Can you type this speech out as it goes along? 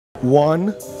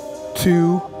1,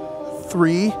 2,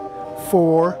 3,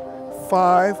 4,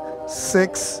 5,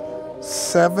 6,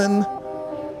 7.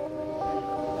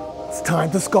 It's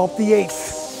time to sculpt the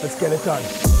ace. Let's get it done.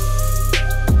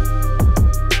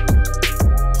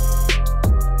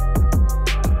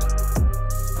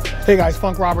 Hey guys,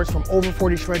 Funk Roberts from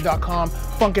over40shred.com,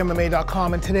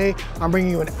 funkmma.com, and today I'm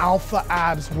bringing you an alpha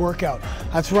abs workout.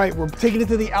 That's right, we're taking it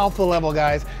to the alpha level,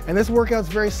 guys, and this workout's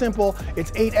very simple.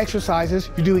 It's 8 exercises.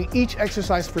 You're doing each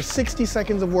exercise for 60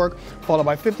 seconds of work, followed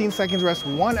by 15 seconds rest,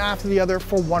 one after the other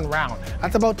for 1 round.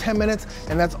 That's about 10 minutes,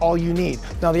 and that's all you need.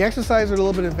 Now, the exercises are a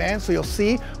little bit advanced, so you'll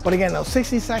see, but again, those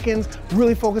 60 seconds,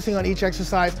 really focusing on each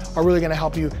exercise, are really gonna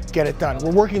help you get it done.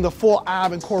 We're working the full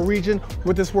ab and core region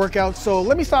with this workout, so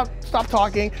let me stop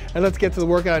talking and let's get to the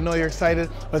workout. I know you're excited.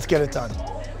 Let's get it done.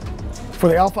 For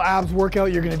the alpha abs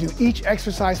workout, you're gonna do each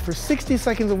exercise for 60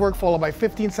 seconds of work, followed by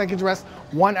 15 seconds rest,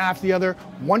 one after the other.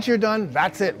 Once you're done,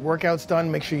 that's it. Workout's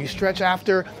done. Make sure you stretch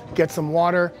after, get some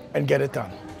water, and get it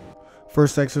done.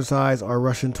 First exercise, our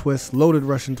Russian twist, loaded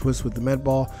Russian twist with the med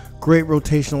ball. Great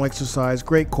rotational exercise,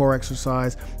 great core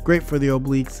exercise, great for the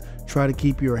obliques. Try to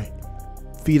keep your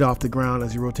feet off the ground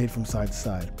as you rotate from side to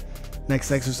side.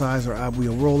 Next exercise are ab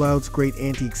wheel rollouts, great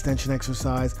anti-extension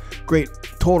exercise, great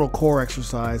total core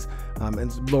exercise,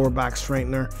 and lower back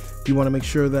straightener. You want to make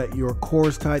sure that your core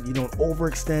is tight, you don't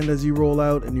overextend as you roll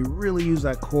out, and you really use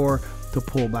that core to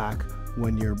pull back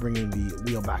when you're bringing the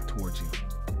wheel back towards you.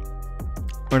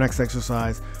 Our next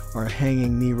exercise are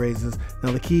hanging knee raises.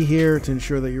 Now the key here to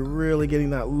ensure that you're really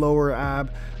getting that lower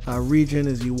ab region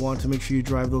is you want to make sure you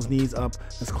drive those knees up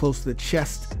as close to the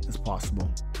chest as possible.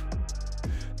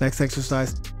 Next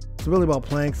exercise, it's really about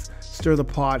planks. Stir the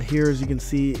pot. Here, as you can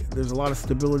see, there's a lot of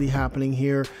stability happening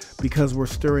here because we're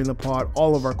stirring the pot,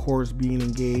 all of our core is being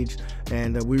engaged,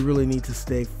 and we really need to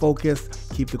stay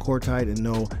focused, keep the core tight, and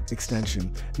no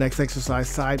extension. Next exercise,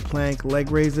 side plank leg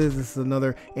raises. This is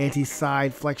another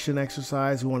anti-side flexion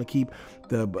exercise. We want to keep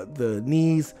the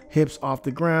knees, hips off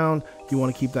the ground. You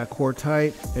want to keep that core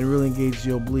tight and really engage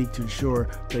the oblique to ensure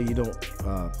that you don't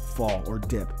fall or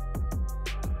dip.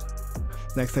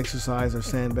 Next exercise are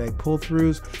sandbag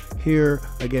pull-throughs. Here,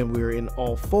 again, we're in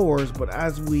all fours, but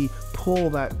as we pull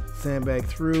that sandbag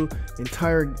through,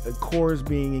 entire core is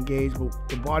being engaged, but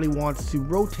the body wants to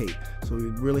rotate. So we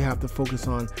really have to focus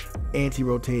on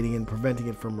anti-rotating and preventing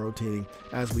it from rotating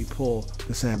as we pull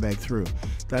the sandbag through.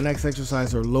 The next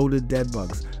exercise are loaded dead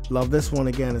bugs. Love this one.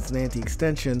 Again, it's an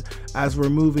anti-extension. As we're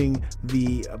moving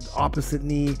the opposite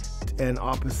knee and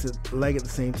opposite leg at the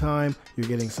same time, you're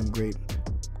getting some great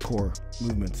core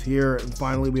movements here. And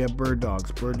finally, we have bird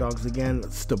dogs. Bird dogs, again,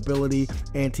 stability,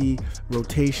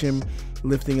 anti-rotation,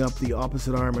 lifting up the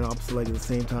opposite arm and opposite leg at the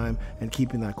same time and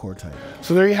keeping that core tight.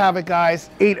 So there you have it, guys.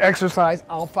 8 exercise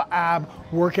alpha ab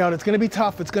workout. It's going to be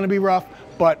tough. It's going to be rough,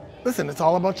 but listen, it's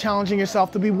all about challenging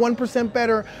yourself to be 1%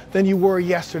 better than you were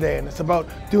yesterday. And it's about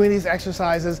doing these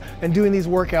exercises and doing these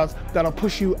workouts that'll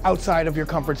push you outside of your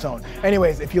comfort zone.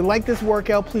 Anyways, if you like this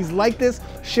workout, please like this,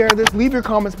 share this, leave your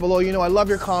comments below. You know I love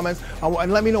your comments,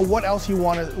 and let me know what else you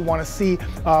want to see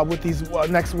with these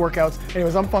next workouts.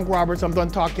 Anyways, I'm Funk Roberts. I'm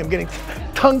done talking. I'm getting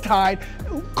tongue-tied.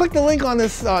 Click the link on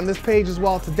this page as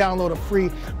well to download a free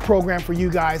program for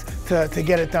you guys to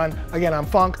get it done. Again, I'm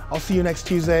Funk. I'll see you next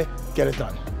Tuesday. Get it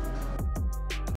done.